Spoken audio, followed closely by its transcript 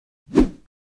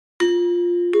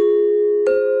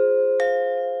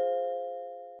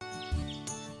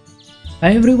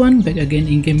Hi everyone, back again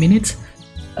in GameMinutes.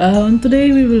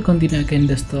 Today we will continue again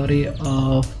the story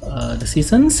of the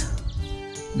seasons,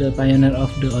 the pioneer of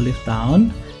the Olive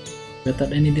Town. Without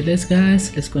any delays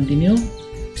guys, let's continue.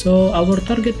 So our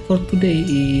target for today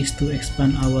is to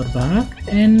expand our barrack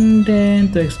and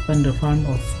then to expand the farm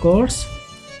of course,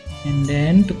 and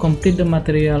then to complete the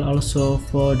material also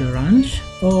for the ranch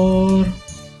or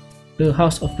the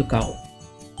house of the cow.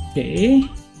 Okay,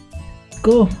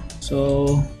 go.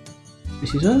 So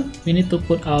this is all. We need to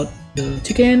put out the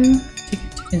chicken.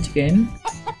 Okay.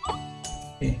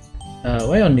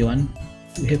 Why only one?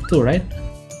 We have two, right?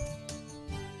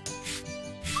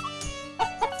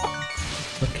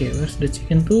 Okay, where's the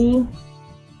chicken too?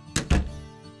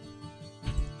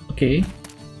 Okay.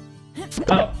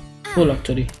 Oh, full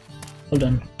actually. Hold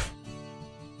on.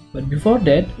 But before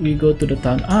that, we go to the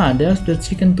town. Ah, there's the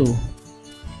chicken too.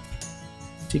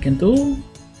 Chicken too.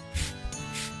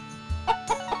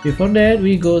 Before that,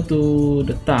 we go to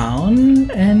the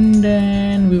town and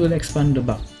then we will expand the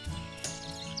back.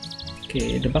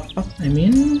 Okay, the backpack, I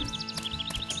mean.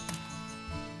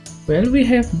 Well, we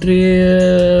have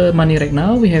the money right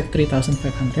now. We have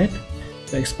 3,500.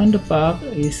 To expand the park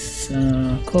is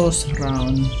cost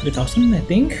around 3,000, I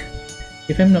think,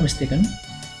 if I'm not mistaken.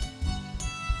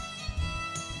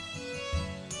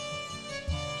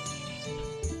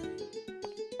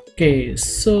 Okay,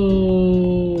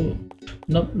 so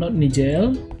not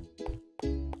Nigel.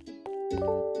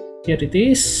 Here it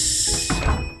is.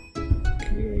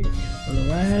 Okay, follow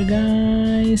wire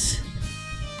guys.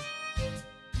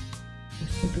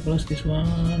 Just need to close this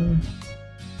one.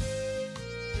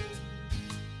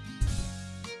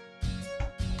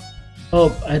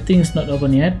 Oh, I think it's not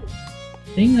open yet. I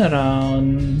think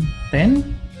around 10.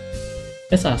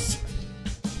 Let's ask.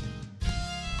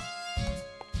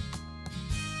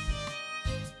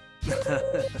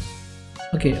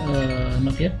 Okay,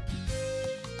 not yet.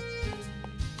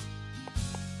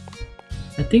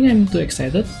 I think I'm too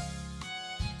excited.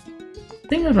 I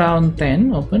think around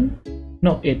 10 open.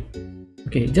 No, 8.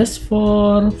 Okay, just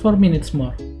for 4 minutes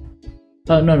more.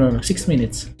 No, 6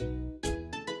 minutes.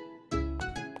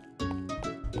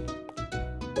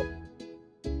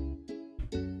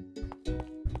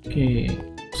 Okay,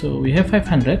 so we have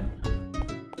 500.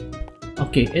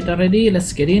 Okay, 8 already.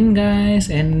 Let's get in guys,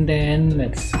 and then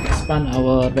let's expand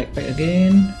our backpack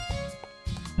again.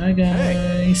 Hi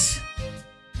guys,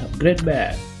 upgrade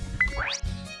back.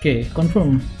 Okay,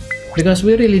 confirm, because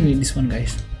we really need this one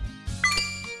guys.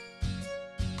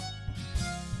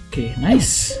 Okay,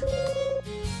 nice.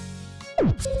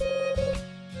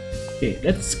 Okay,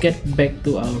 let's get back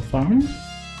to our farm.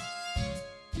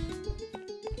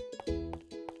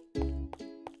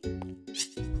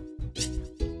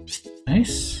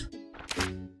 Nice.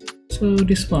 So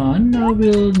this one I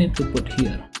will need to put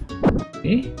here.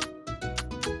 Okay.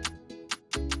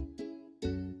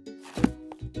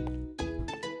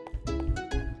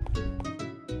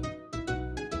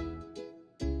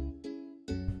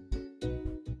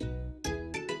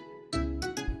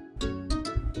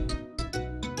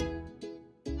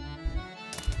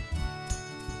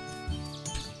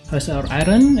 Has our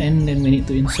iron, and then we need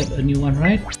to insert a new one,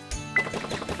 right?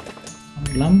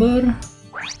 Lumber.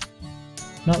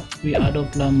 No, we out of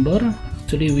lumber.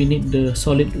 Actually, we need the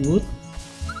solid wood.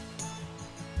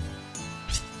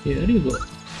 Here you go.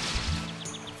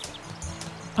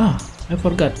 Ah, I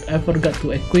forgot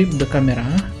to equip the camera.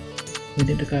 We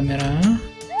need the camera,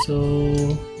 so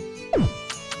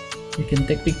we can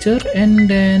take picture and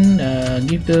then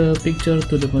give the picture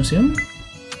to the museum.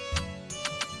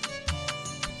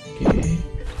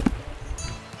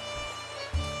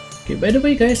 Okay, by the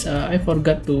way guys, I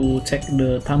forgot to check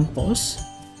the thumb post.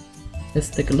 Let's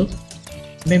take a look.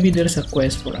 Maybe there's a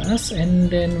quest for us and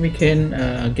then we can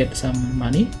get some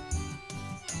money.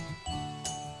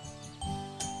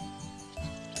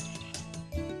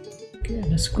 Okay,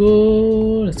 let's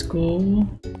go.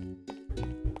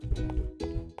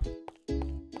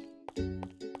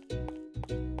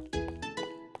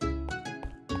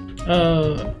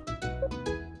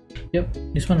 Yep,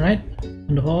 this one right?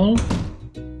 On the hall.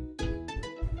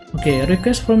 Okay,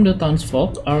 requests from the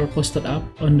townsfolk are posted up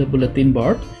on the bulletin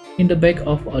board in the back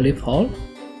of Olive Hall.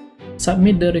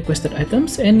 Submit the requested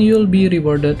items and you'll be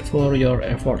rewarded for your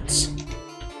efforts.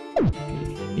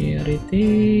 Okay, here it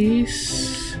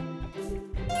is.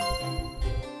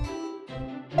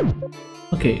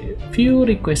 Okay, few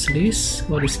request list.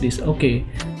 What is this? Okay,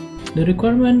 the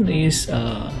requirement is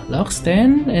logs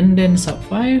 10 and then sub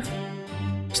 5.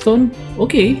 Stone.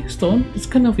 Okay, stone. It's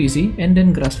kind of easy, and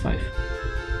then grass 5.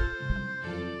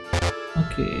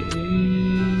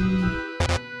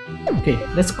 Okay,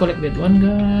 let's collect that one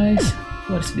guys.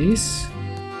 What's this?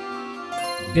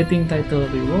 Getting title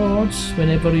rewards.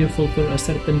 Whenever you fulfill a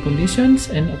certain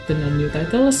conditions and obtain a new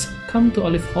titles, come to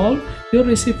Olive Hall. You'll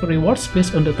receive rewards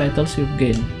based on the titles you've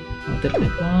gained. I'll take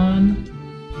that one.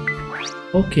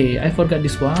 Okay, I forgot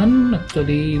this one.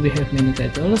 Actually, we have many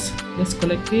titles. Let's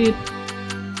collect it.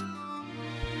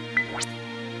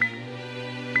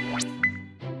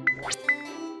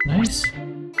 Nice.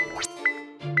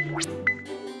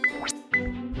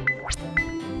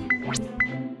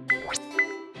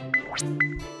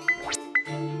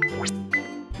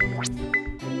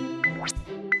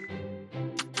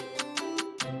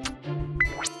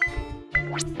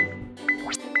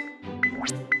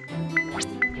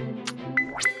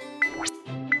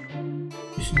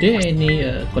 Is there any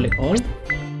collect all? I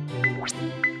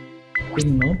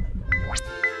think no.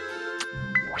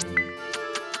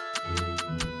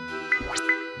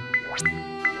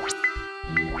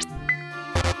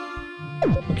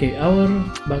 Okay, our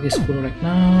bag is full right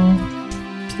now.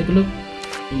 Let's take a look.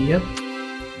 Yep.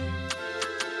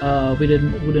 With a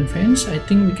wooden fence, I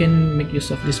think we can make use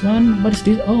of this one. What is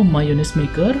this? Oh, mayonnaise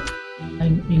maker,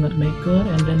 ingot maker,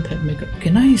 and then thread maker. Okay,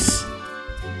 nice.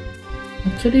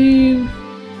 Actually,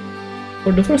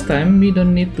 for the first time, we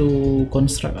don't need to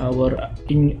construct our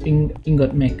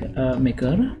ingot maker.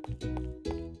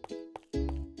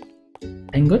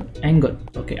 Ingot.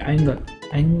 Okay,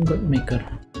 ingot maker.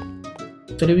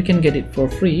 Actually, we can get it for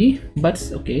free, but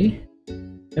okay.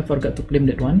 I forgot to claim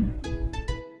that one.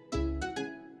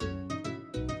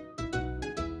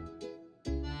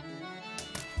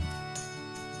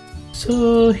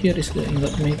 So here is the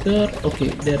ingot maker.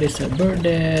 Okay, there is a bird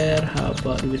there. How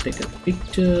about we take a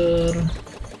picture?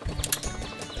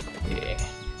 Okay.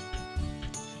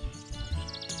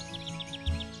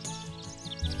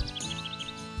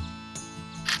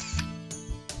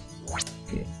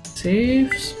 Okay, save,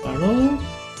 sparrow.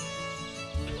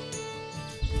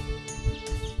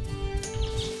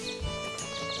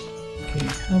 Okay,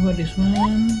 how about this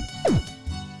one?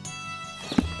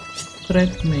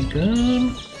 Thread maker.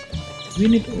 We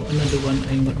need another one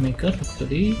ingot maker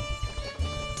actually.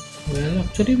 Well,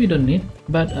 actually we don't need,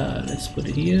 but let's put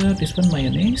it here. This one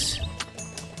mayonnaise.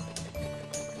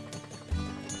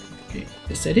 Okay,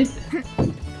 let's set it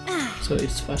so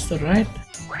it's faster, right?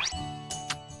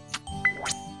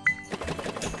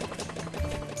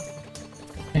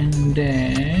 And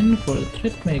then for the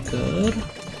thread maker,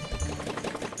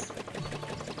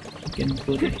 we can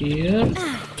put it here.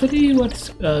 Actually,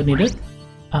 what's needed?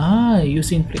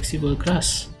 Using flexible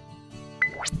grass.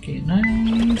 Okay,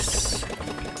 nice.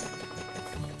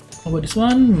 How about this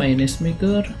one? Mayonnaise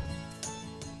maker.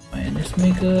 We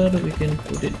can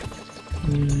put it.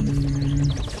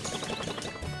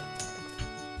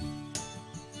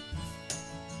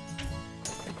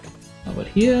 How about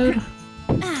here?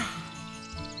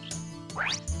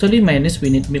 Actually, mayonnaise we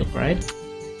need milk, right?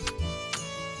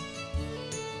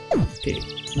 Okay,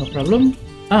 no problem.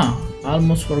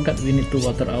 Almost forgot we need to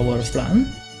water our plant.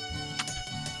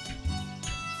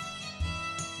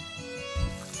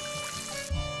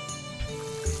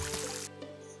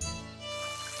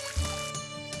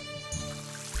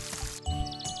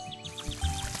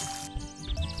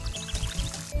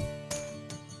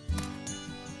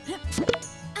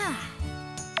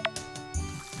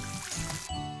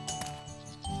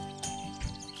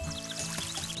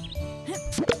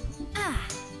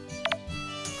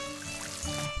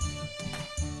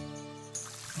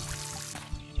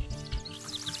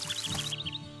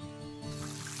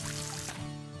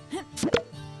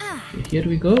 Here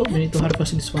we go. We need to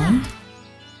harvest this one.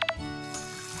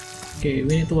 Okay,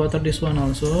 we need to water this one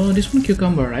also. This one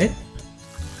cucumber, right?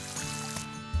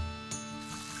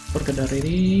 Forget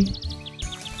already.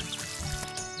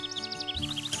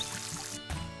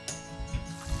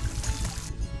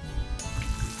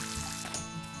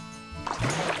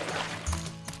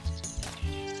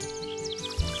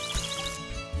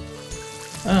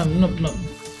 Nope.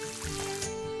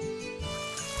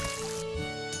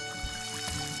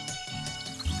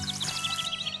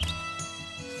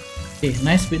 Okay,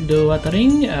 nice with the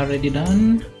watering, already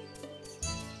done.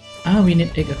 We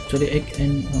need egg actually, egg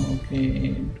and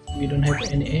okay, we don't have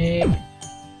any egg.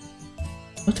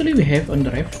 Actually, we have on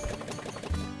the raft.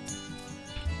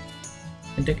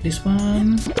 And take this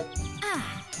one.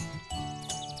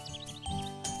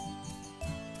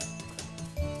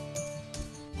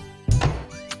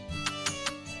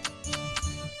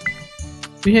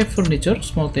 We have furniture,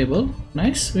 small table,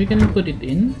 nice. We can put it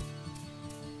in.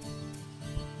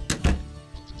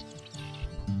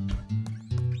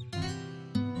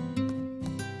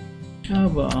 How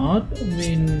about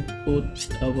we put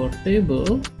our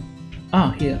table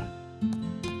here?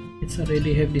 It's It's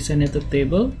already have designated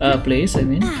table, place, I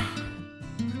mean.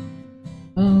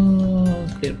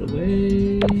 Clear the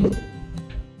way.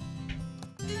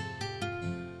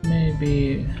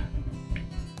 Maybe.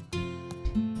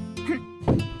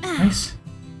 Nice.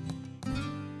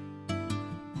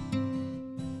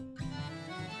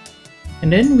 And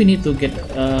then we need to get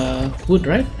wood,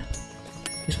 right?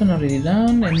 This one already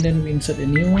done, and then we insert a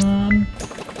new one.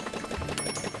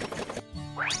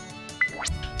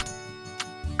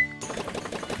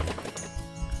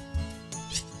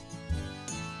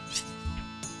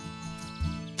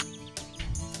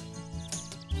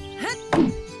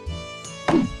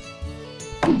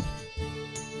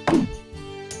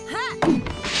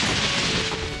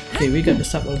 Okay, we got the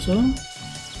sap also.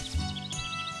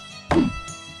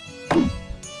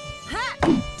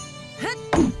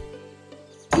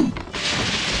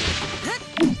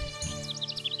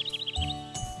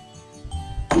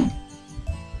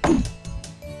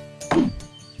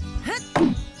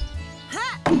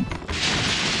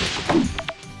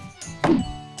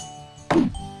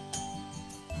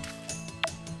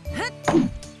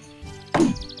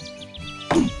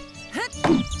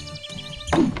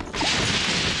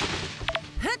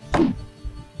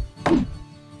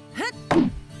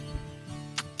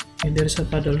 There's a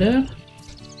puddle there.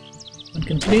 One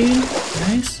can play.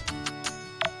 Nice.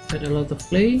 Got a lot of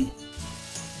clay.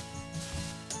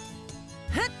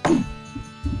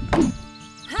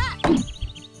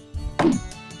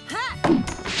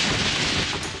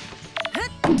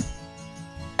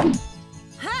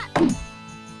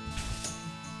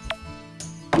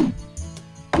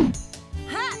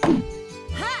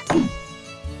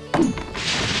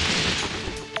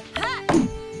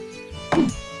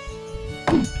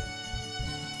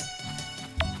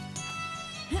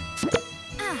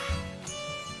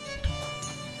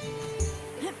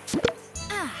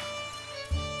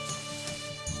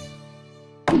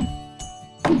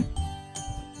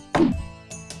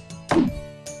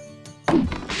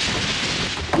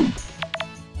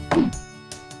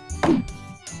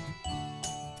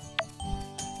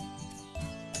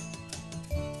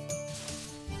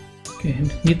 Okay,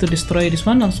 need to destroy this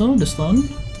one also, the stone.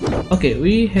 Okay,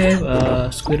 we have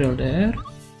a squirrel there.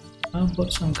 How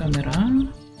about some camera?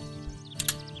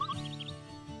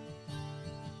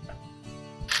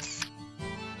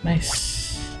 Nice.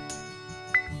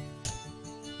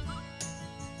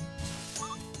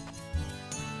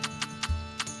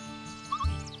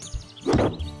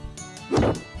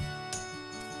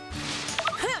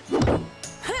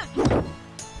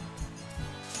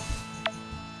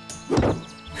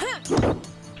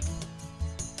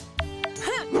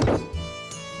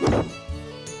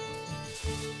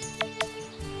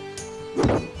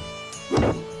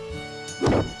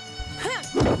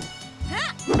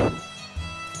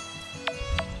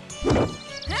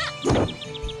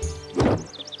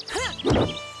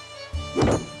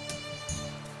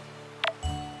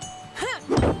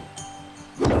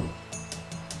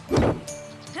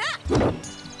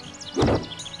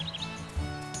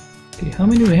 How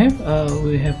many we have?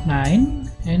 We have 9,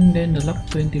 and then the luck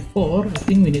 24. I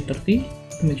think we need 30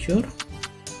 to make sure.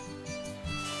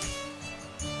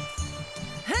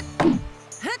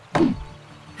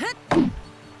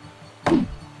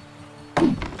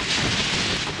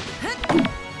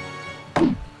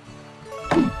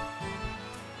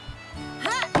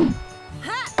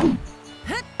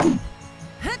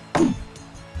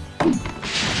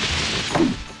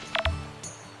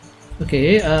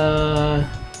 Okay,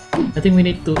 I think we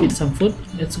need to eat some food.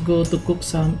 Let's go to cook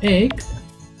some egg.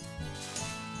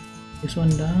 This one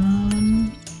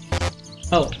done.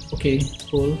 Oh, okay,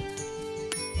 cool.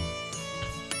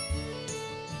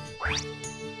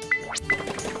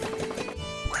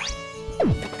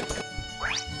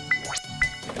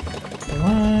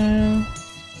 Wow.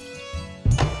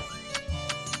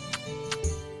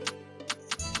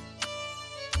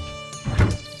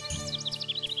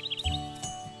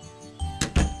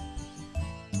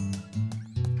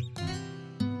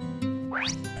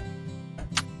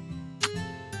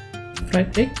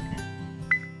 Fried egg.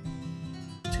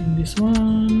 See this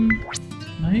one.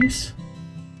 Nice.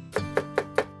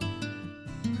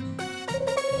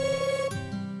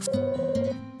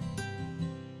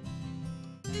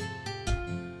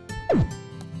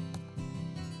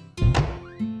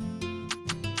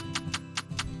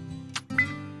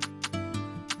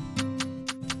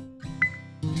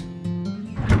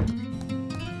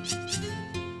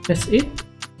 That's it.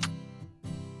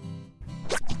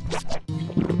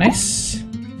 Nice.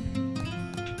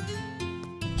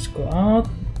 Let's go out.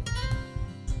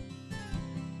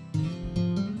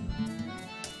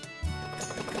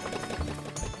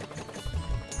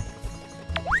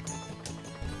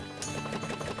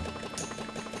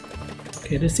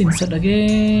 Okay, let's insert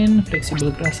again.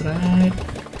 Flexible grass, right?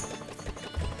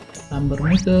 Lumber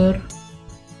maker.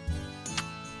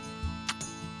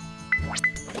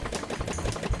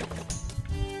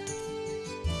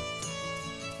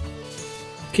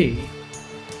 Okay,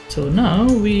 so now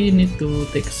we need to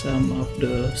take some of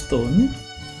the stone.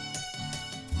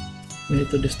 We need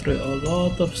to destroy a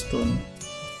lot of stone.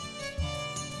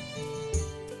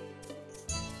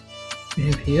 We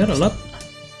have here a lot.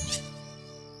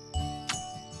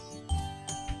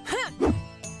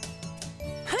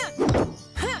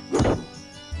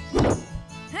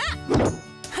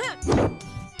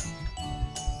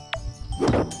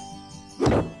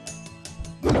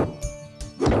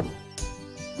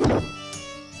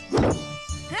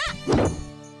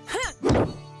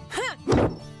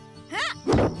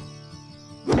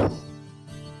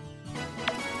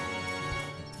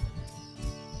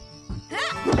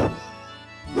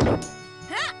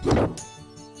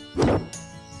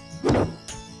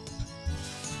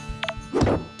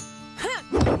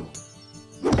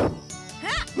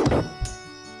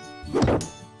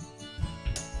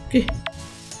 Okay.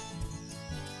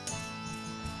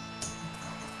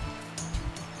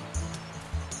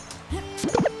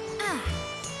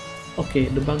 Okay,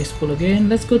 the bag is full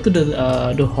again. Let's go to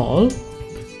the hall.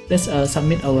 Let's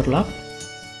submit our lock.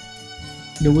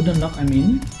 The wooden lock, I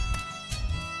mean.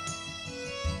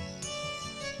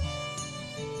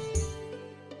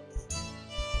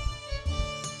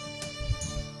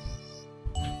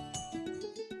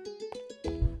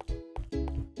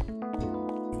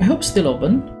 I hope still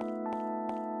open.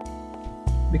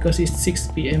 Because it's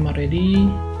 6 PM already.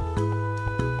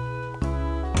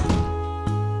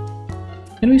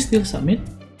 Can we still submit?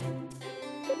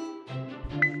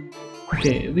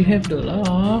 Okay, we have the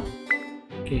lock.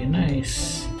 Okay,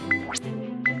 nice.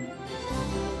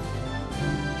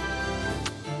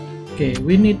 Okay,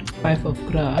 we need 5 of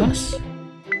grass.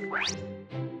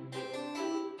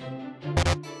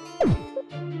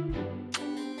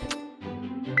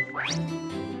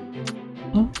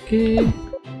 Okay.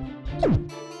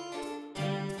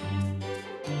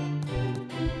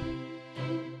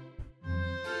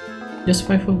 Just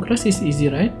 5 of grass is easy,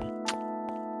 right?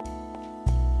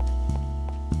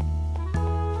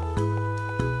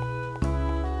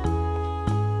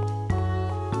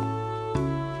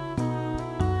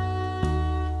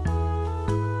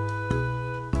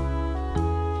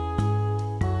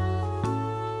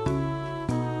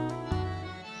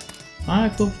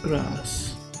 Five of grass.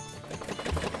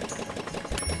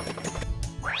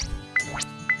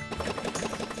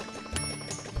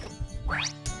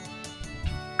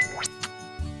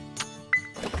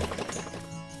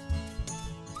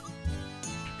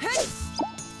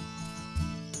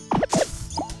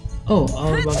 Oh,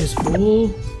 our bag is full.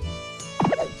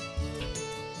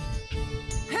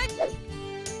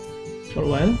 For a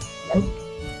while. Oh.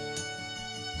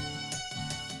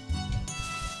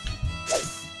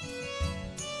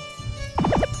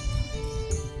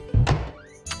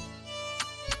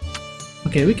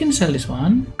 Okay, we can sell this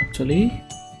one actually,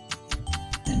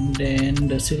 and then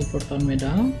the silver Taun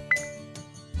medal.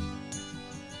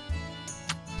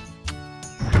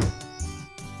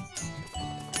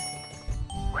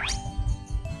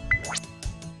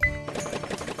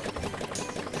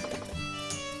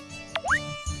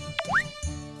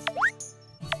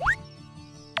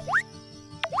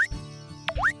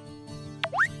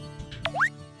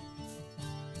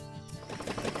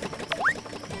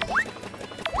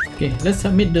 Okay, let's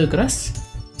submit the grass.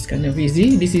 It's kind of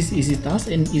easy. This is easy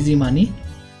task and easy money.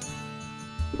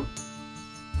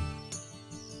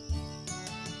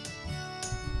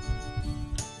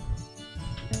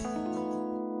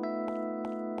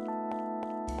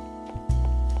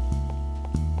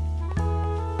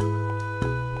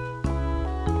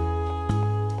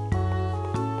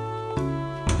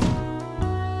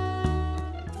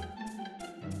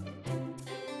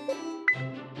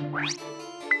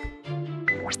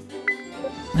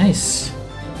 Nice.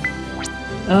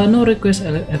 No request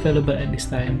available at this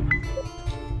time.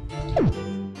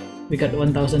 We got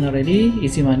 1000 already,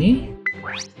 easy money.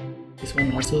 This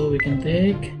one also we can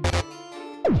take.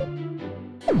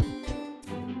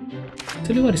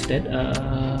 Actually, what is that?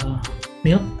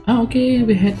 Milk. Ah, okay.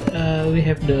 We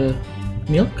have the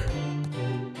milk.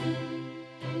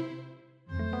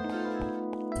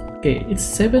 Okay, it's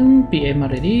 7 PM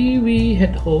already. We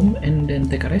head home and then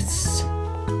take a rest.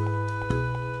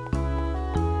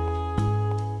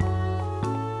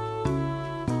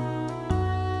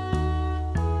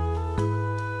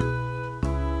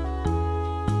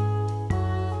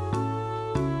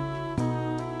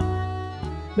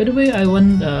 By the way, I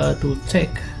want to check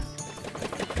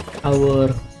our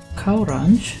cow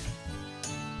ranch.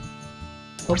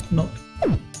 Oh no,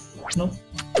 no.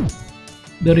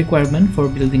 The requirement for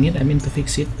building it, I mean to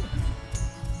fix it,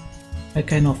 I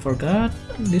kind of forgot.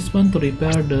 This one to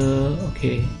repair the...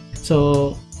 okay,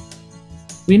 so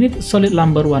we need solid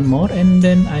lumber one more, and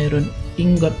then iron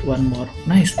ingot one more.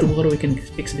 Nice, tomorrow we can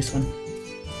fix this one.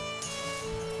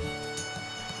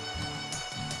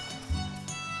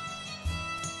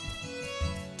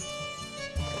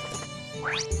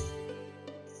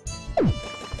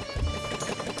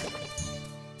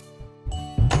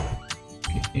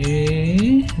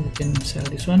 Okay, we can sell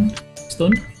this one,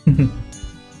 stone.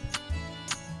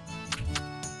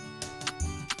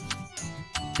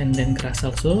 And then grass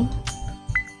also.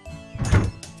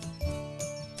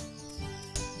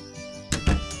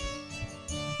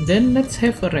 Then let's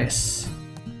have a rest.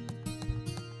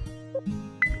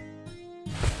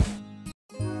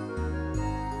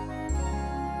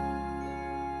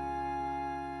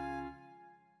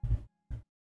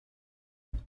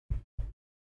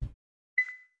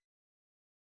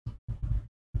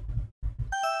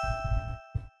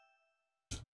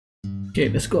 Okay,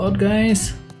 let's go out,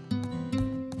 guys.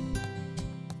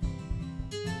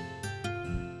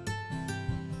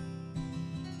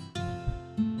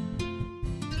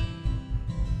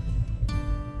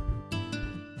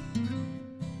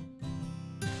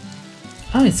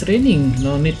 Ah, it's raining.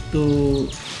 No need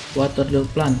to water the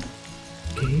plant.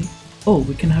 Okay. Oh,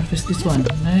 we can harvest this one.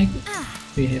 Like,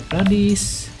 we have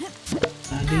radish.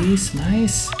 Radish,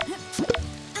 nice.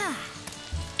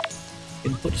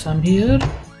 Can put some here.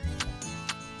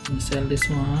 And sell this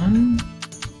one.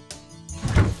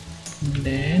 And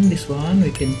then this one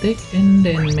we can take and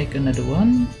then make another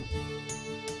one.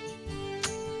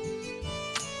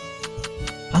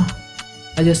 Ah,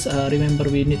 I just remember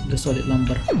we need the solid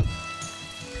lumber.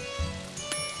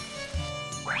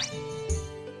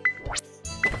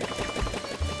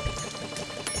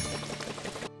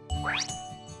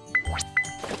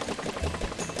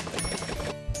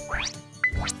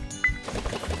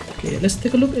 Okay, let's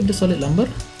take a look at the solid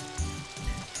lumber.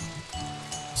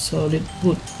 Solid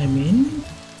wood, I mean.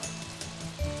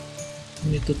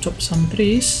 We need to chop some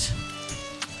trees.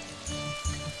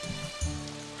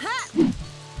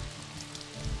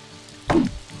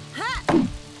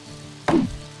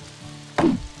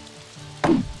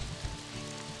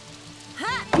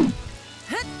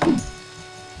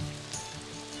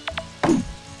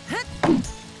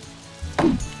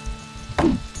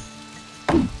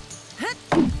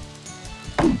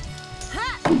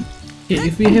 Okay,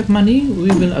 if we have money,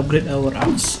 we will upgrade our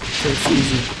axe, so it's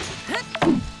easy.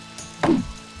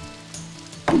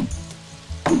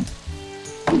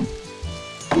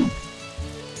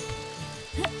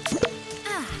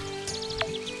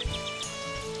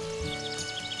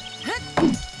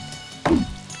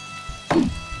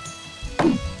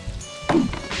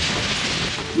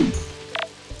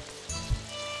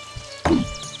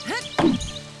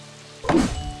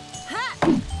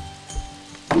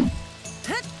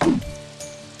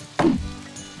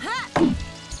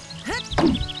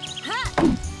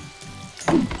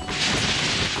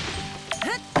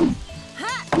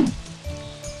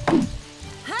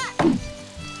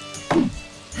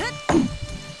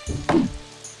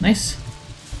 Nice.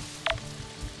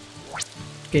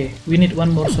 Okay, we need one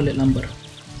more solid lumber.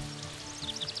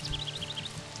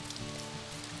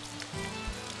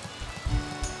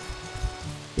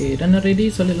 Okay, done already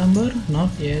solid lumber?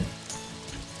 Not yet.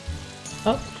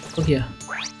 Oh, yeah.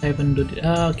 I haven't do it.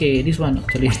 Okay, this one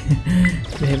actually.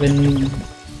 We haven't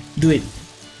do it.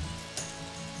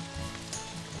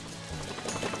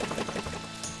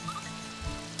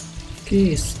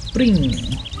 Okay, spring.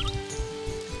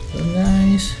 So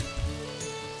nice.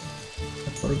 I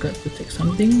forgot to take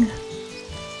something.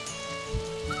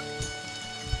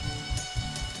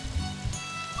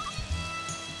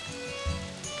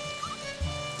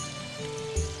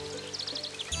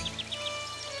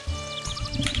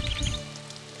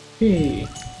 Okay.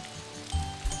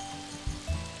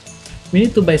 We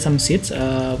need to buy some seeds.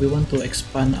 We want to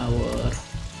expand our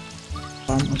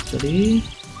farm actually.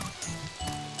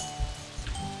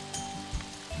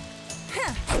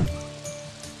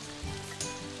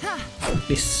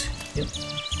 Please. Yep.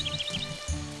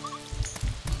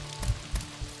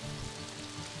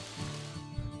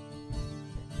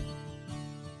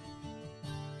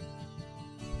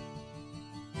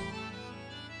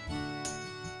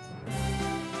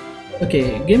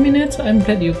 Okay, GameMinutes, I'm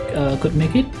glad you could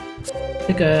make it.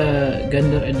 Take a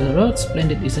gander at the road.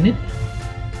 Splendid, isn't it?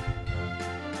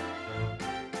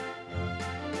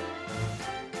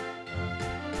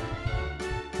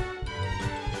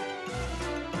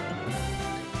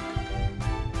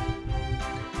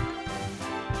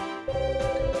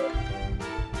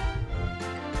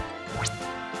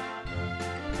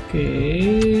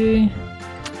 Okay.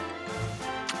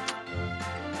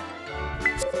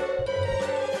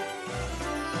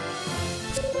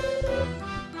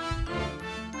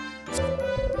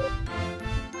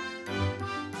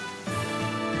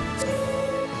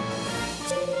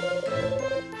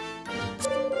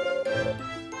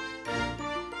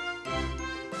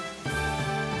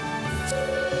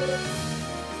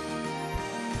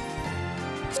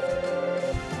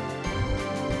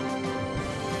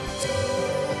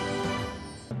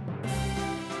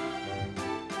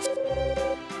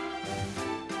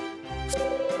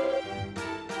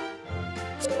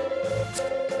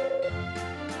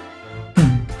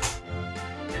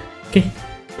 Okay.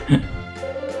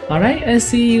 Alright, I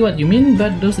see what you mean,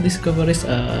 but those discoveries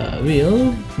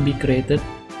will be created.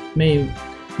 May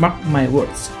mark my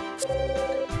words.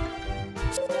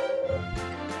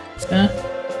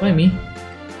 Why me?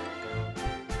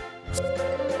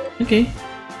 Okay.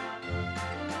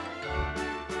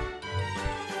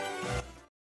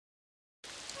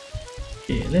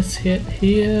 Okay, let's head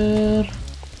here.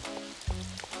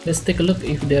 Let's take a look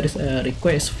if there is a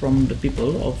request from the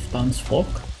people of townsfolk.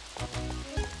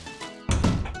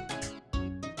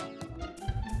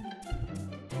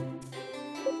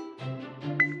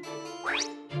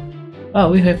 Oh,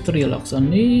 we have 3 logs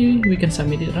only. We can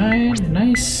submit it, right?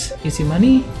 Nice, easy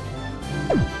money.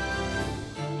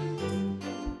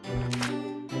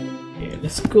 Okay,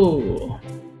 let's go.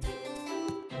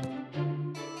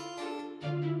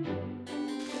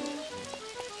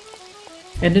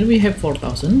 And then we have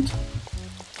 4,000.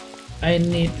 I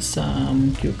need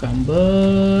some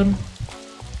cucumber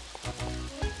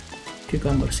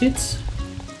seeds.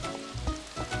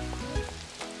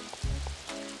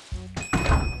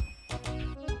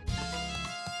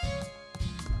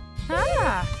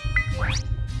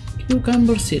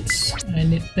 Cucumber seeds. I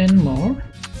need 10 more.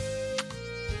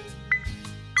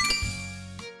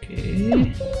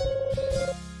 Okay.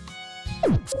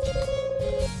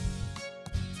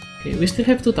 Okay, we still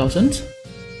have 2,000.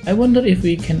 I wonder if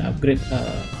we can upgrade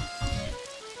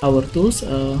our tools,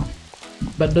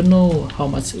 but don't know how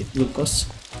much it will cost.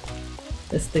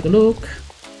 Let's take a look.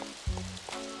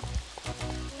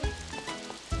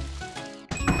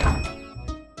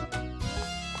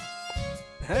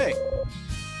 Hey.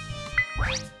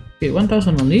 Okay,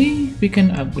 1,000 only. We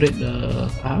can upgrade the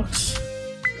axe.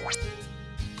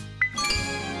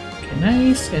 Okay,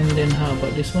 nice. And then how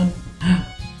about this one?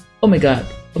 Oh my god!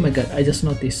 Oh my god! I just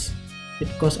noticed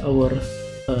it cost our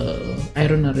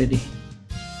iron already.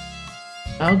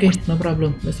 Okay, no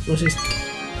problem. Let's proceed.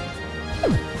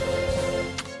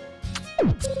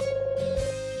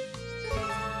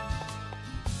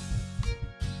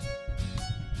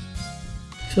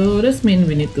 So that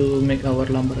means we need to make our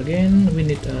lumber again. We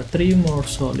need 3 more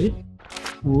solid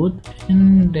wood,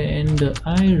 and then the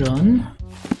iron.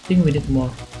 I think we need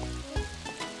more.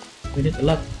 We need a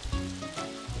lot.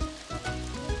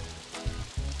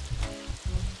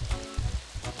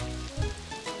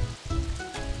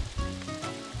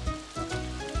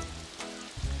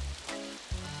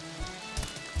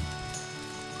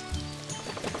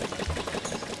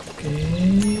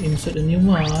 Okay, insert a new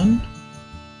one.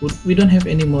 We don't have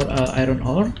any more iron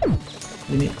ore.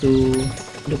 We need to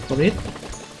look for it.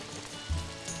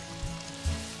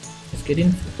 Let's get in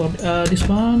for this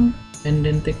one, and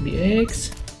then take the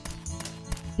eggs.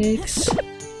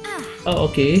 Oh,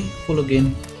 okay, full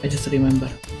again. I just remember.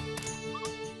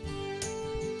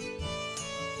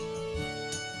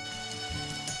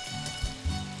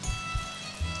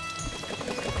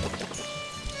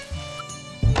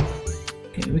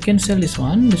 Okay, we can sell this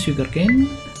one, the sugarcane.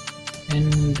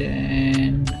 And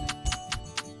then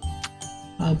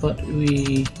how about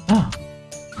we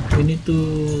need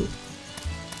to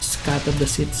scatter the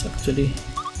seeds actually.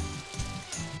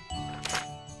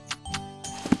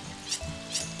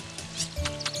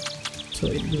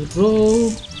 So it will grow.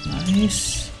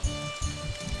 Nice.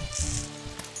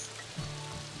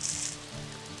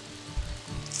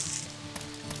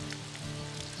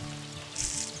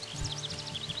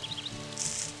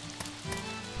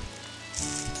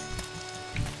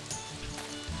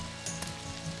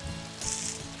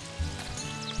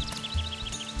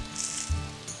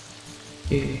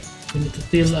 Okay, we need to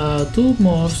till 2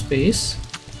 more space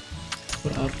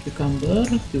for our cucumber.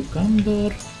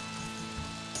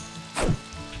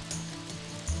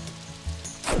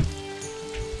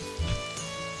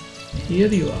 Here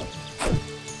you are.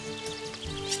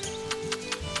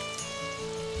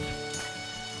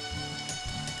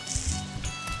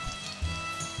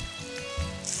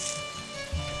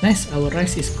 Nice, our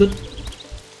rice is good.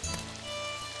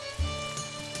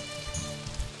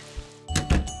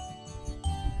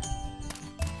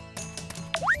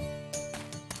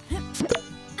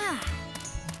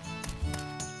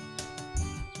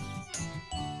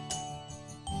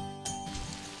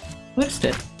 What's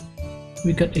that?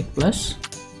 We got egg plus.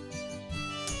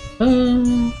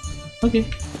 Okay,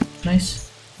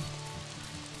 nice.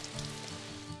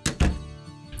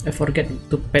 I forget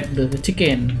to pet the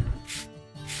chicken.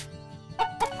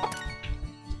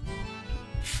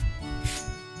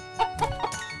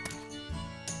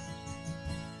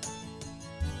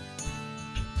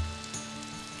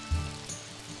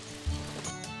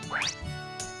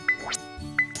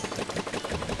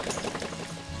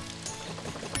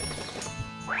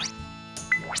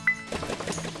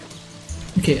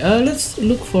 Okay, let's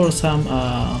look for some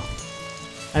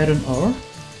iron ore.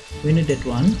 We need that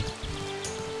one.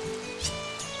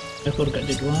 I forgot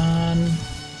that one.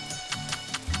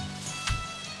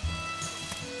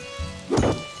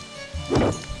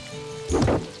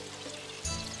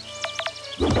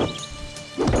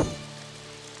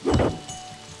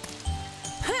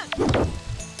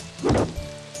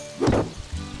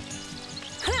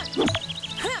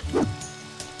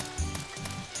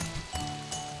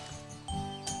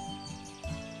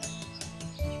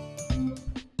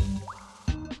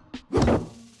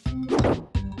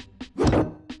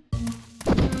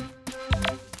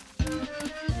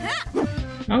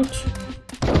 Ouch.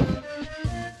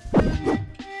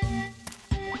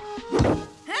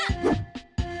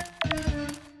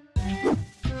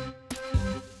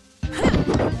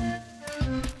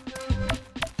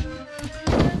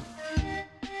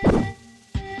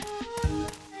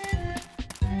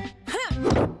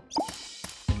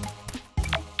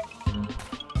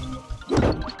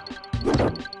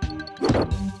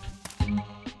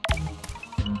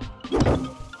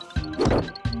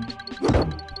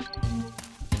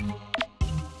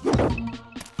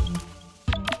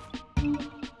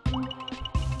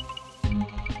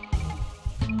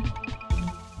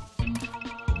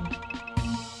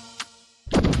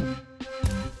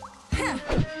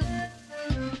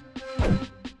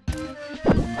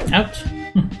 Ouch.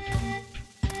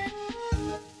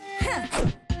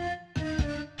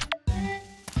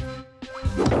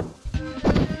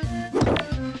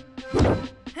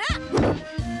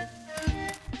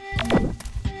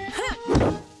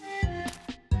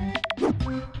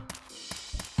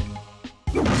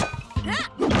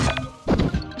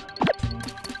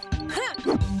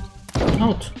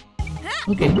 Ouch.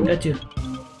 Okay, got you.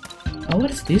 Oh,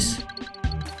 what is this?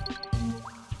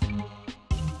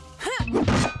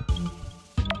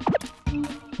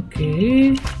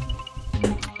 Okay.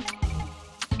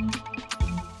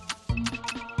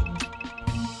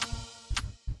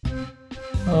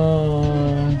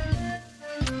 Oh,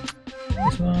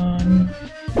 this one.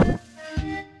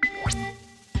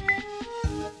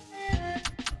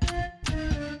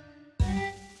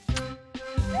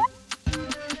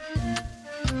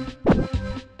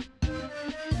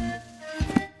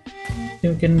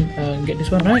 You can get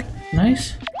this one, right?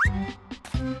 Nice.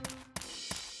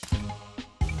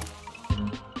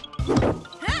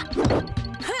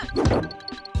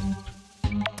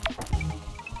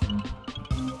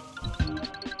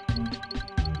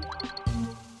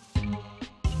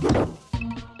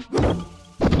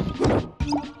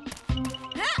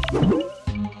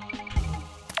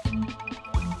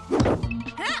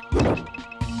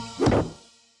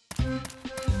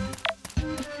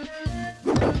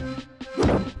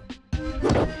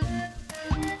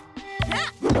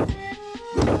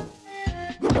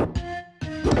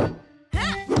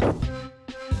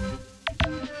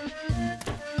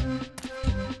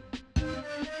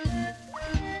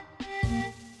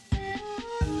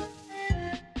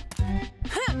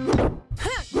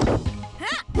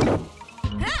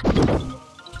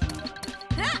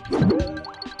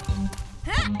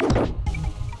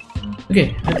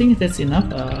 Okay, I think that's enough.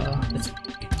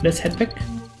 Let's head back.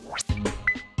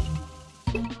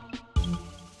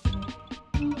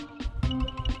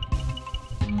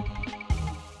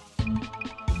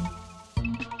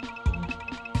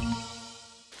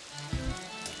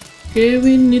 Okay,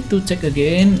 we need to check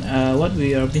again what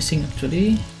we are missing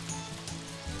actually.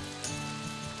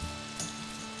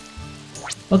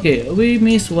 Okay, we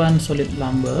miss one solid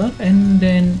lumber and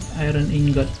then iron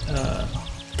ingot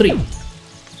 3.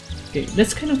 Okay,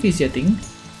 that's kind of easy I think.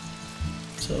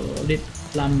 Solid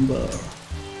lumber.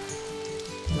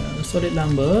 Solid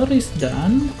lumber is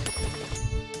done.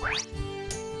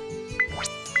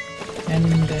 And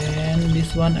then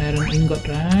this one iron ingot,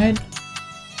 right?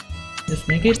 Just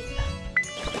make it.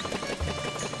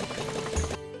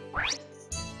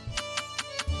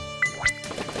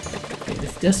 Okay,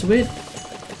 let's just wait.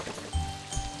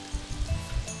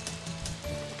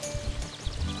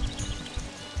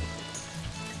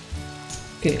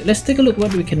 Okay, let's take a look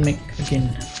what we can make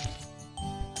again.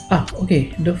 Ah,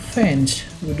 okay, the fence,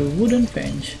 the wooden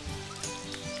fence.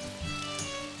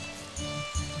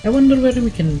 I wonder where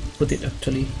we can put it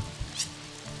actually.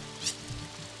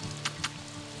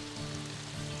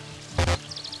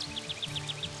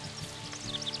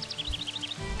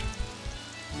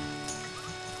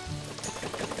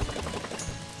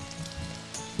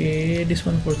 Okay, this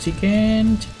one for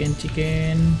chicken.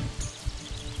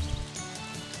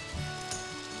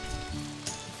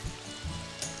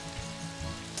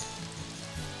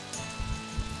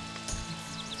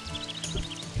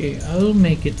 Okay, I'll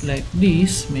make it like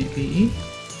this, maybe.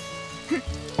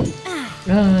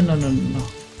 No.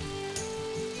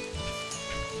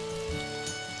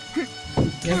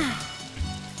 Yep.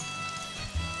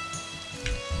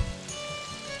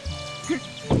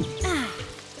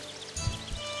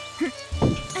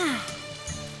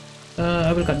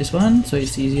 I will cut this one so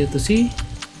it's easier to see.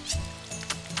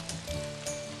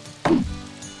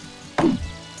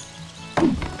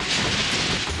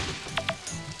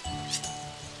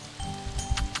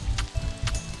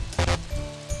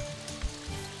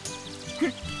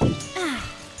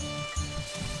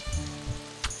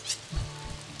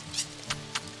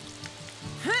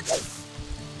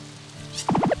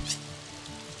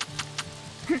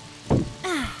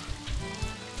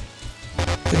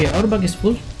 Okay, our bag is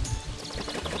full.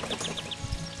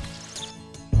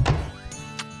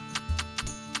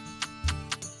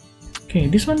 Okay,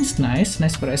 this one is nice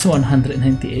price,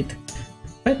 198.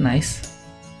 Quite nice.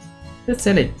 Let's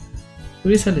sell it. Do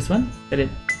we sell this one? Sell it.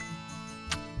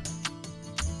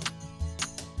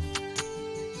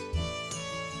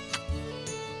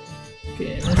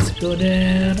 Okay, let's go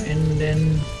there, and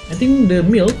then I think the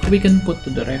milk we can put to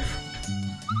the ref.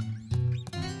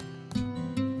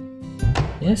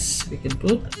 Yes, we can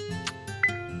put.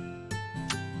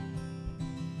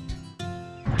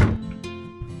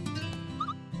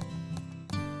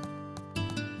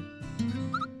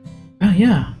 Ah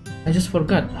yeah, I just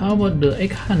forgot. How about the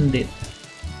egg hunt date?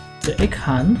 The egg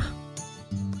hunt.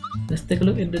 Let's take a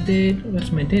look at the date.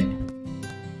 Where's my date?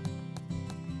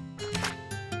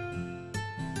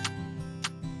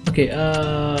 Okay,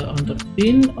 on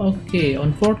 13. Okay,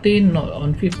 on 14. No,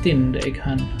 on 15. The egg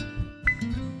hunt.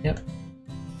 Yep.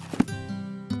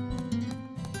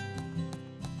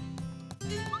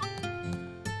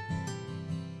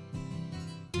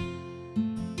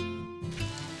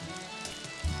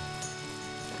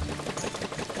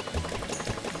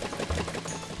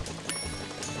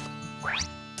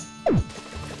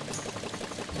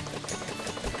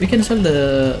 We can sell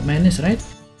the mayonnaise, right?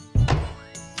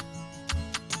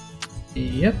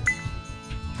 Yep.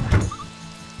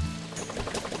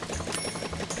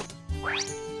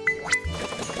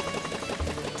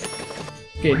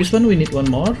 Okay, this one we need one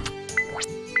more.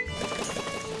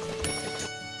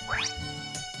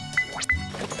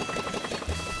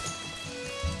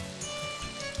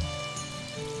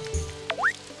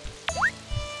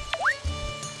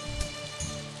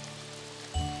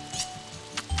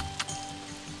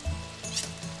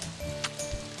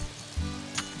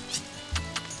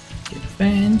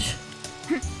 Bench.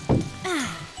 I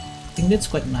think that's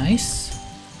quite nice.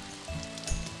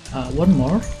 One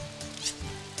more.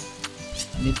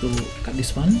 I need to cut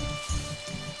this one.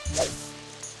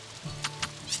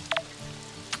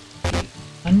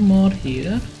 One more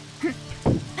here,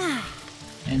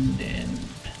 and then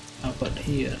how about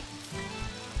here?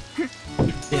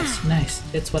 Yes, nice.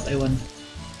 That's what I want.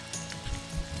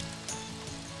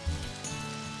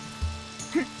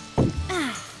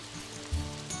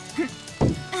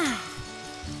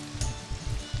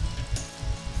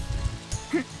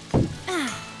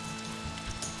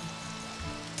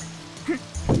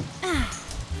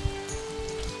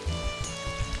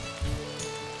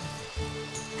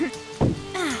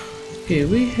 Okay,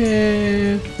 we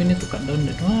need to cut down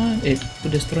that one. To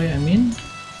destroy, I mean.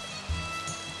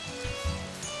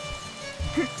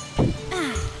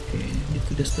 Okay, need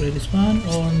to destroy this one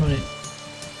or no need.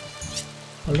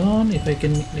 Hold on, if I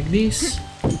can make like this.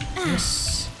 Yes.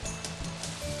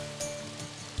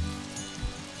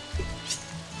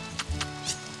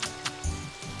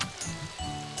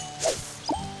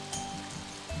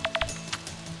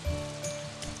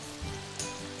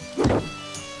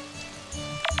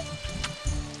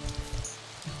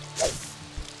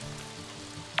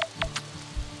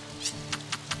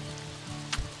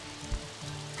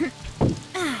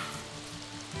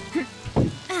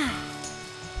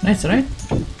 Nice, right?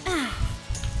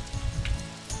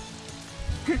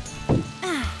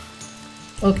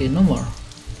 Okay, no more.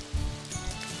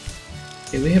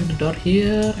 Okay, we have the door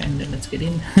here, and then let's get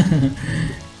in.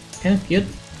 Kind of cute.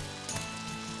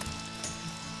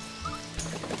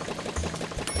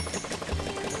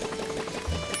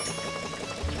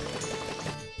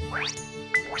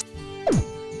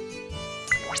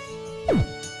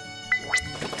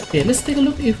 Okay, let's take a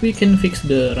look if we can fix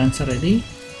the runs already.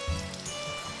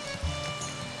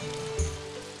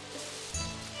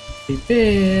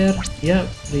 Repair, yep,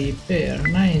 repair,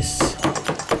 nice.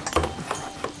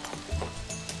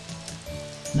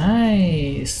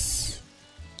 Nice.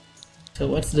 So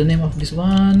what's the name of this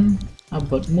one?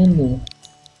 About Mumu.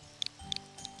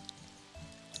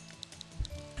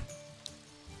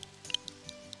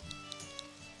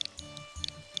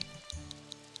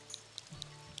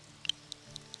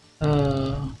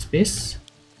 Space.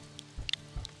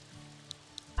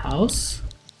 House.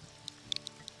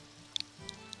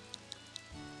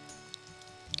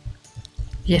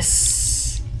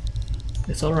 Yes,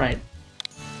 that's all right.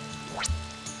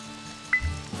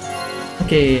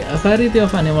 Okay, a variety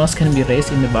of animals can be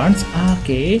raised in the barns.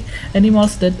 Okay,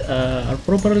 animals that are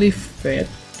properly fed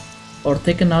or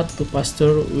taken out to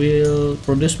pasture will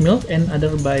produce milk and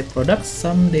other byproducts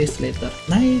some days later.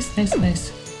 Nice, nice,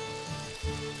 nice.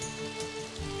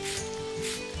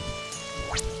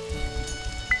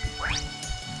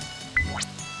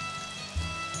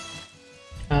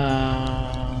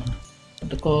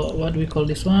 What do we call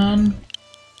this one?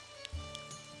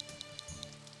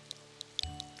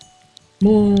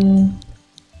 Moo.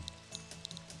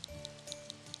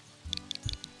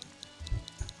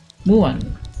 Muan.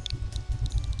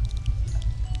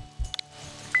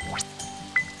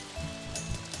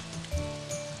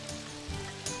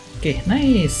 Okay,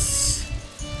 nice.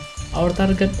 Our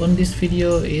target on this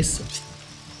video is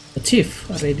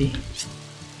achieved already.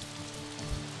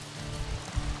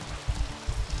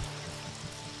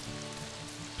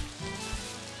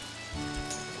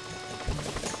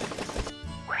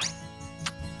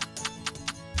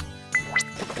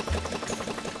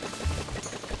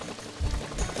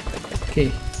 Okay,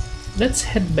 let's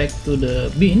head back to the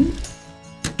bin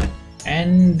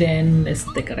and then let's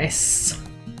take a rest.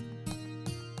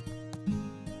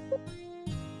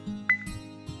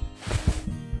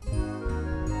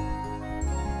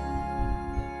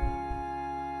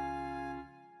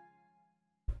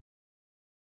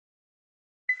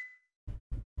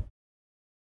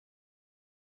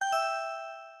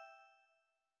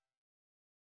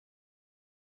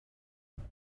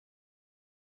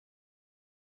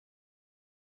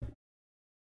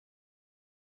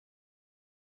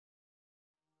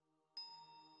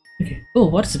 Okay. Oh,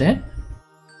 what's that?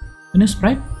 A new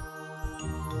sprite?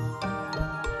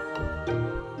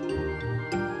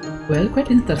 Well,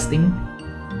 quite interesting.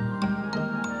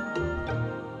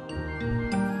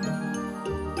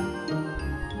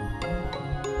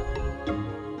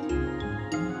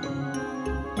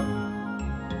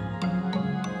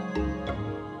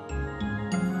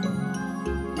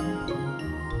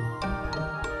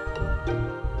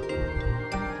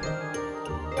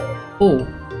 Oh.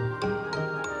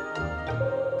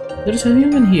 There's a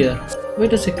human here.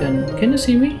 Wait a second, can you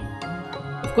see me?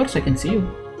 Of course I can see you.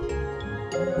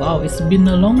 Wow, it's been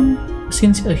a long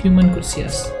since a human could see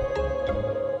us.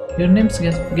 Your name's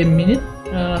GameMinutes?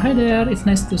 Hi there, it's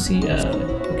nice to see.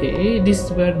 Okay, this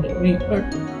is where we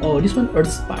Earth. Oh, this one Earth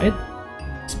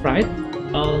Sprite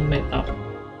all met up.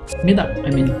 I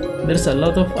mean, there's a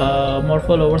lot of more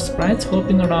follower sprites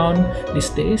hopping around these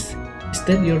days. Is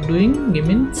that you're doing,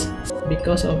 GameMinutes?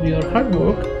 Because of your hard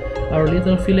work, our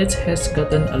little village has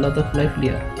gotten a lot of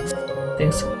livelier.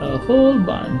 Thanks a whole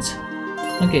bunch.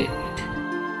 Okay.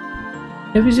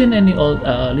 Have you seen any old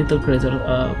little creature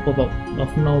pop up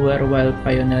of nowhere while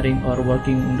pioneering or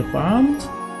working in the farms?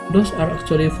 Those are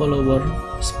actually follower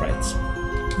sprites.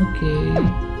 Okay.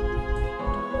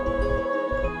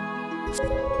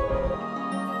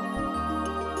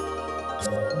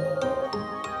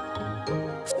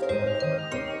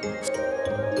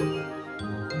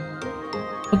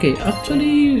 Okay,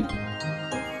 actually,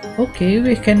 okay,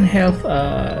 we can have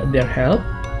their help.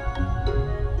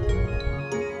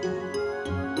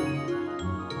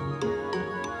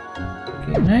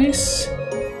 Okay, nice.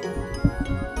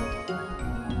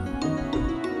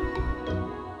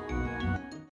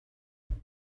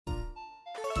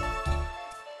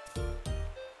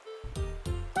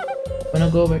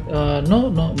 Wanna go back? No,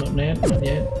 not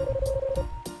yet.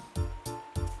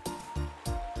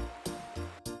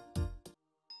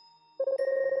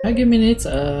 Hi GameMinutes,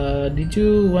 did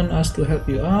you want us to help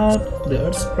you out? The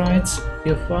Earth Sprites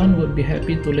you found would be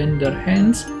happy to lend their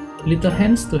little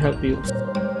hands to help you.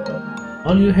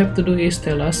 All you have to do is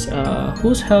tell us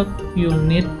whose help you'll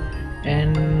need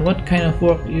and what kind of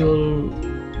work you'll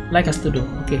like us to do,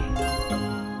 okay?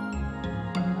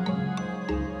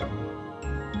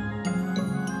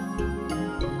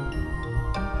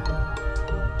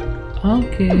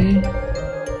 Okay.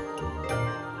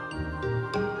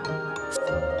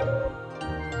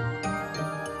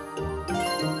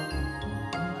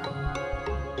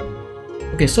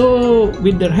 Okay, so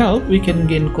with their help we can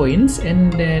gain coins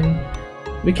and then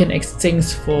we can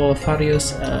exchange for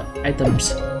various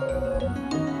items.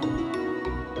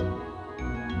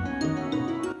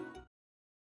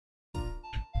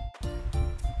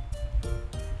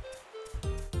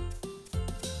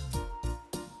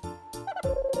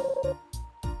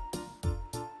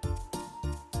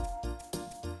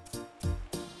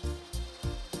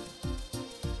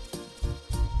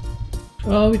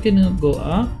 Oh, we cannot go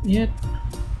up yet.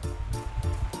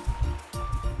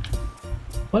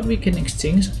 What we can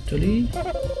exchange actually?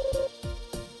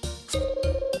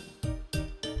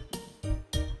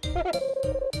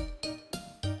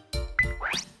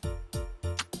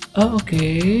 Oh,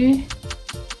 okay.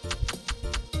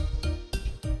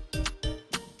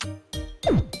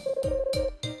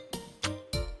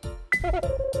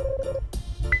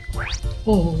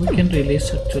 Oh, we can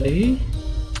release actually.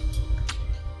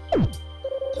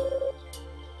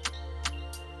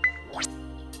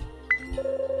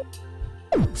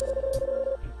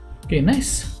 Okay,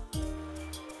 nice.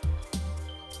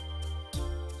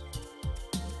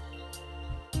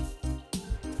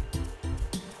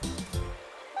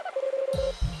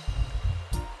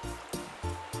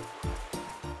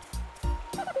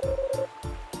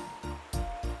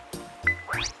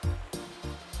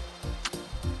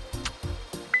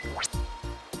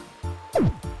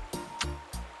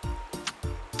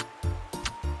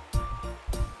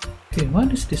 Okay,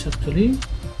 what is this actually?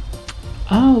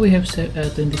 Ah, we have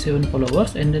 27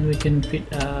 followers, and then we can fit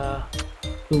to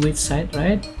which side,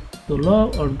 right? To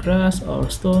log or grass or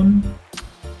stone.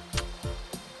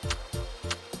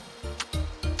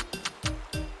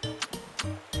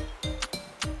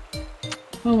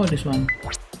 Oh, what is one?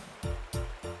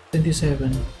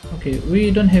 27. Okay,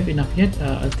 we don't have enough yet.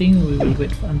 I think we will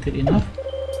wait until enough.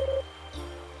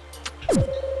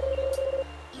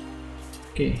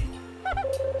 Okay.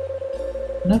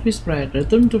 Enough is right.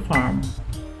 Return to farm.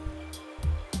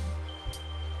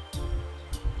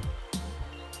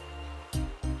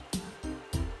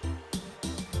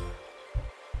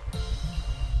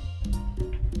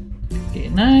 Okay,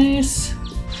 nice.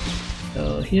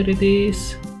 So here it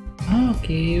is. Ah,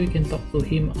 okay, we can talk to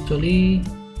him actually.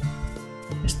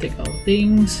 Let's take our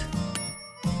things.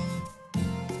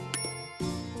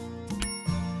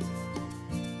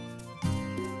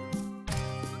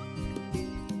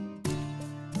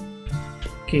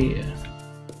 Okay.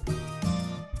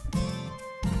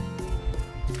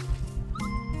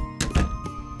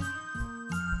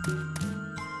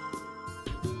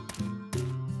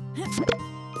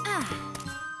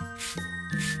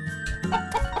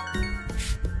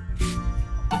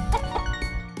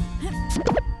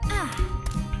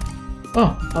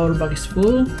 Oh, our bag is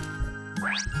full.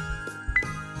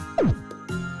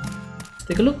 Let's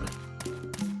take a look.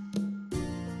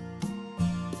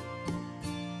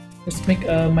 Let's make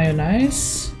a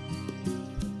mayonnaise.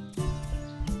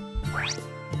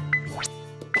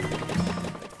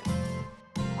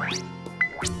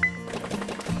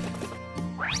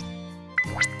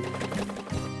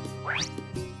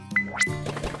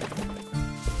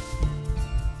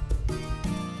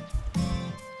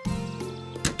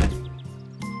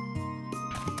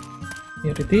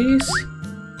 Here it is.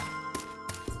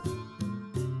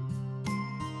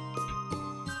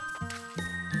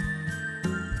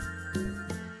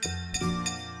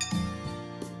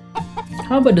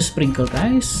 How about the sprinkle,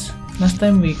 guys? Last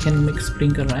time we can make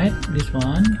sprinkle, right? This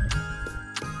one.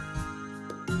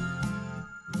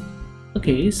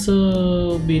 Okay,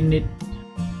 so we need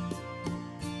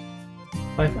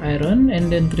 5 iron and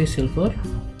then 3 silver.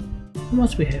 How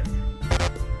much we have?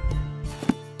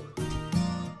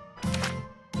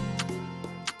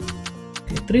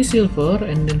 Okay, 3 silver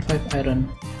and then 5 iron.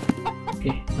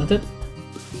 Okay, noted.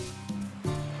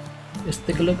 Let's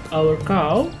take a look at our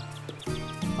cow.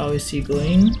 How is he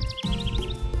going?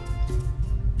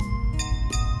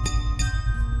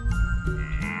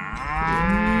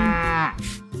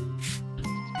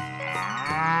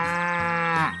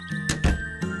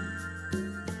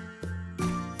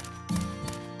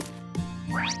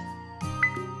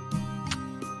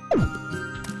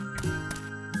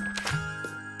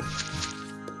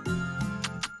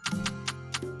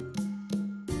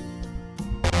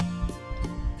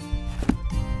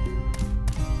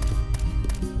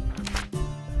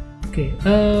 Okay,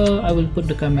 I will put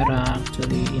the camera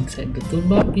actually inside the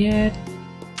toolbox yet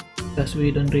because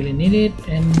we don't really need it,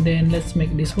 and then let's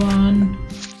make this one.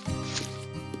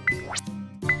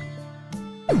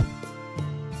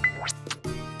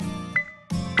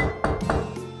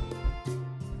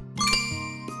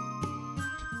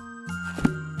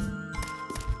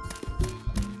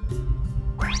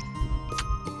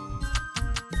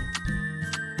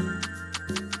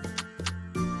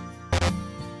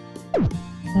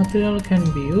 material can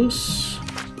be used.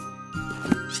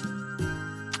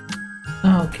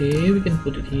 Okay, we can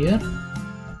put it here.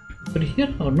 Put it here?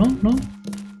 Oh no, no.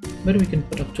 Where we can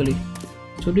put actually?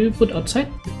 So do you put outside?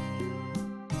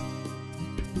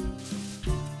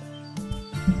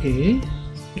 Okay,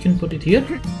 we can put it here.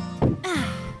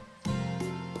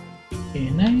 Okay,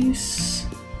 nice.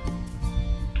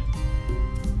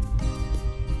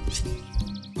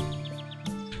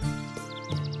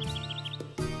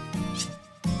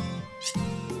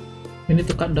 We need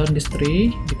to cut down this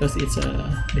tree because it's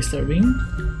disturbing.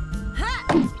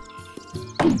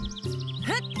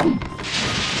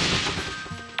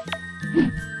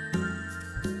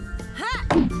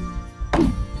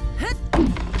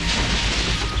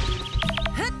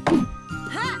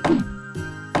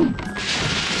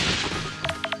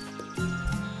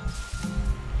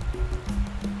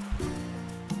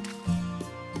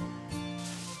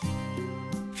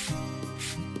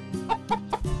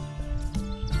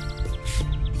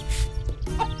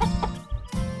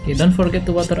 Okay, don't forget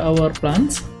to water our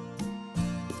plants.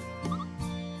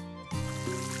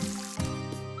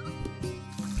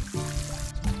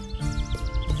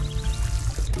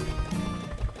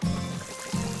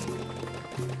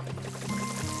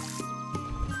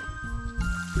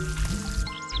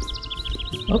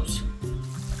 Oops.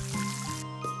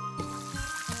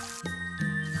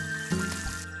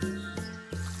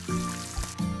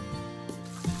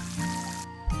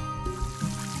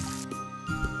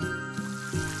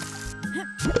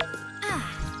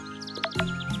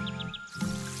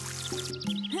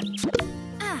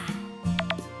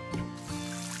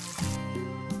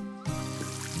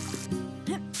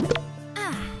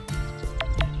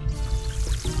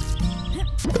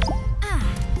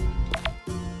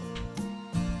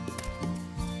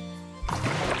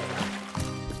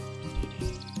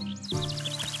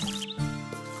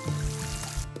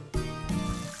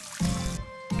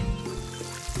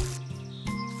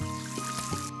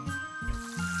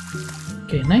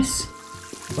 Okay, nice.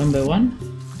 One by one.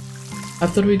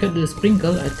 After we got the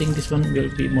sprinkle, I think this one will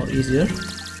be more easier.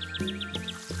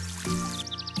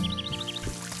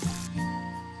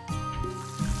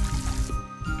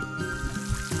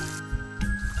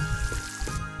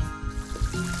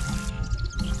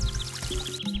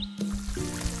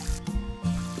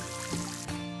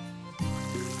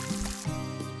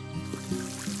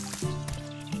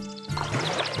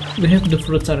 We have the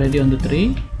fruits already on the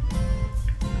tree.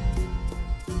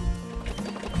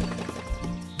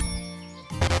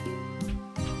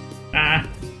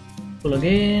 Pull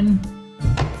again.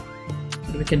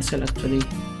 We can sell actually.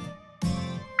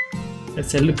 Let's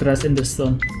sell the grass and the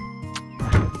stone.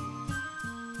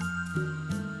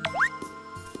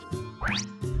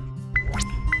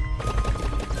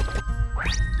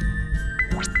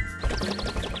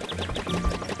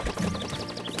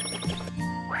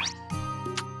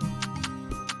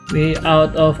 We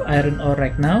out of iron ore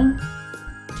right now.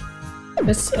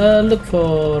 Let's look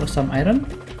for some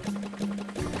iron.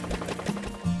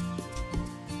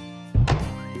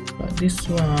 This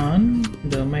one,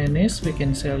 the mayonnaise, we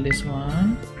can sell this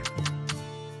one.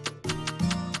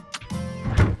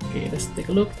 Okay, let's take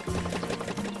a look.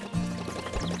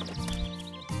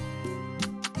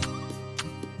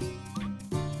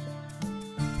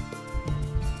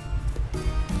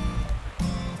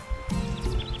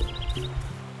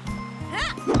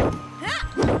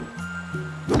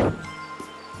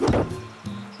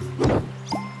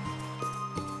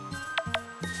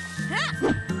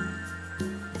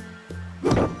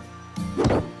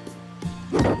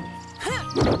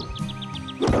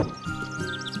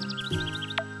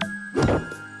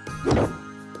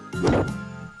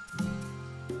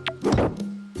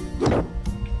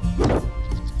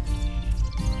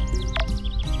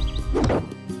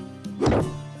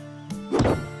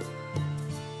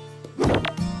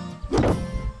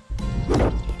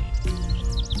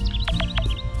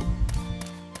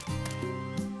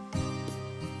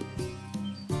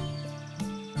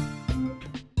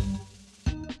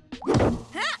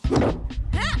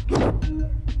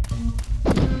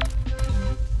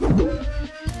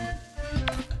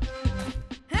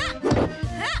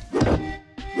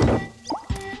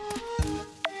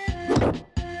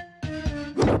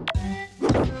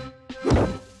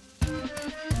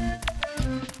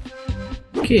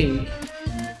 Okay,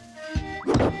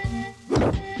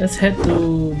 let's head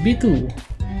to B2.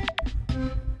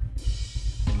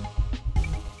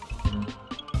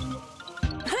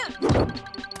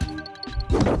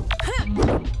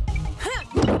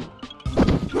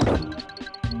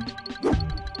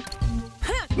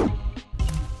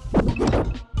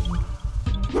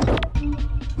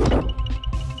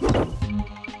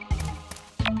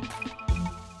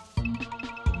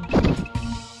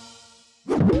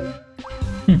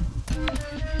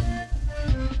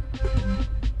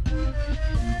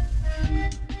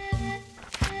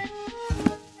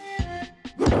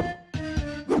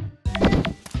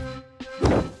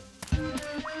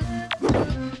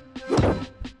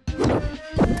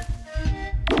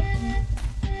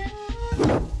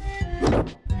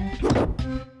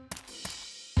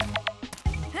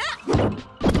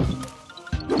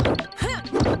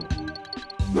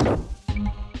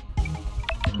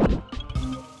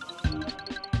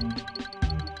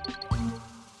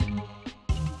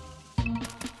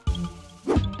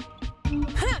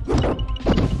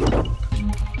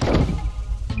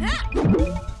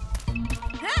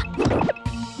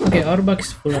 our bag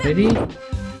is full already.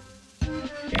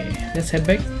 Okay, let's head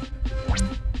back.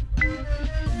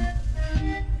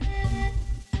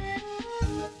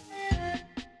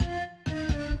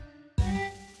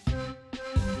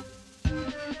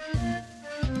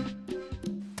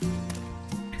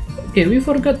 Okay, we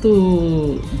forgot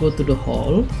to go to the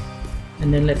hall,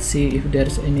 and then let's see if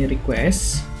there's any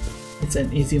requests. It's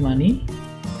an easy money.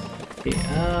 Okay,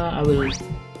 I will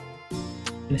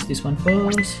finish this one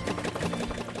first.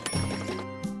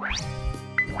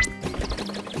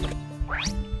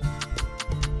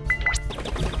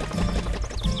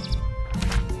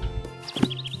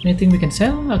 Anything we can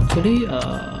sell? Actually,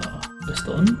 the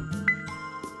stone.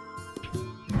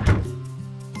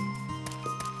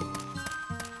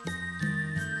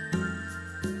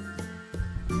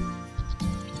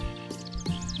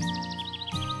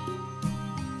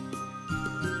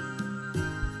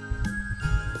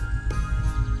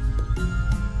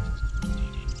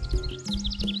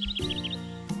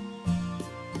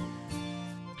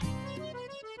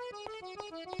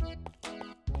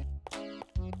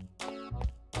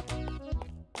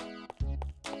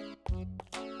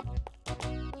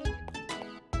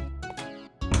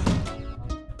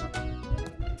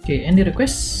 Okay, any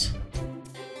requests?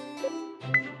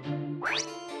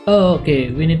 Oh,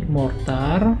 okay, we need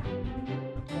mortar.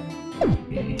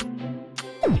 Okay.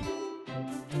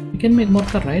 We can make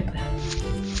mortar, right?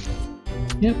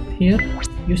 Yep, here,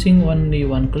 using only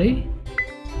one clay.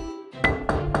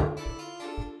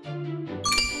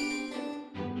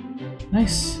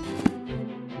 Nice.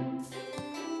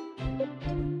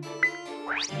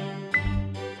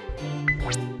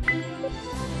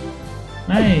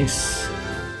 Nice.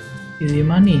 Easy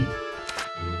money.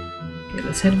 Okay,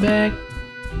 let's head back.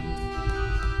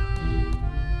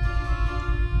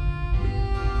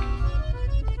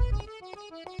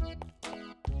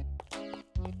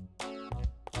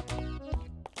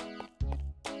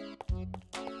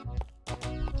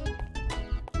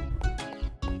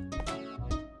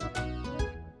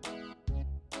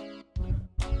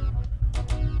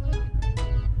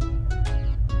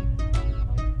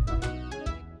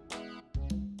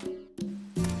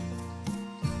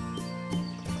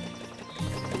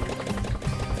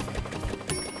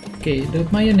 Okay, the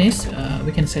mayonnaise,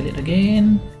 we can sell it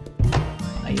again.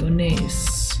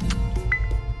 Mayonnaise.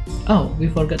 Oh, we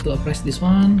forgot to press this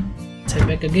one. Let's head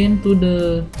back again to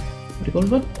the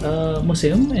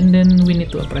museum, and then we need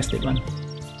to press that one.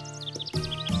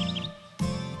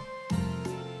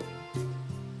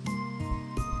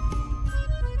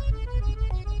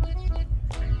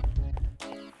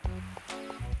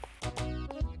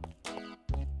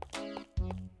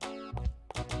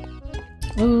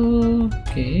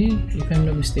 Okay, if I'm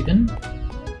not mistaken.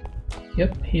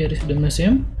 Yep, here is the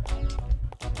museum.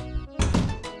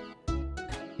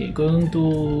 Okay, going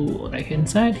to right hand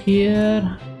side here.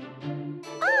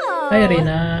 Hi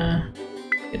Arena.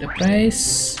 Get the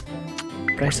price.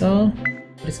 Price all.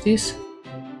 What is this?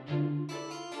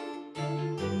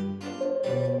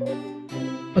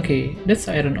 Okay,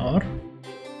 that's iron ore.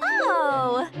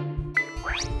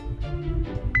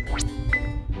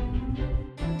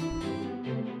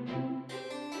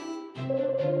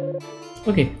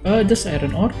 Okay, just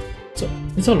iron ore, so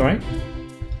it's alright.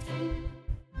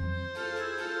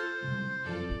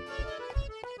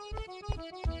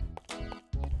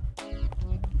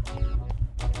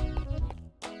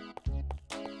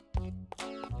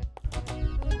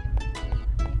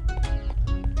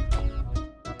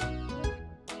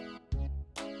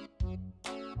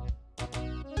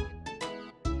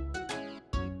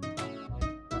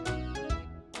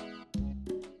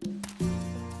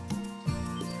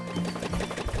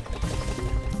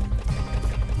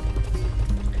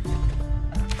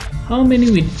 How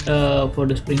many with for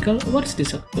the sprinkle? What's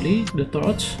this actually? The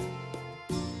torch?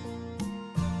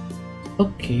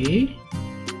 Okay.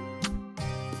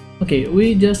 Okay,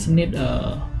 we just need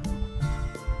 3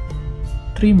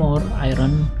 more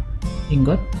iron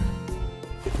ingot.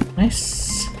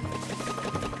 Nice.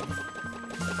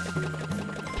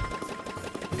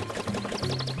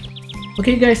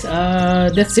 Okay guys,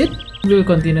 that's it. We will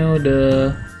continue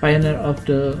the Pioneer of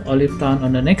the Olive Town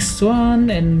on the next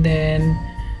one, and then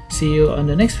see you on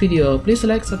the next video. Please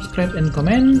like, subscribe, and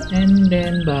comment, and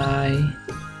then bye.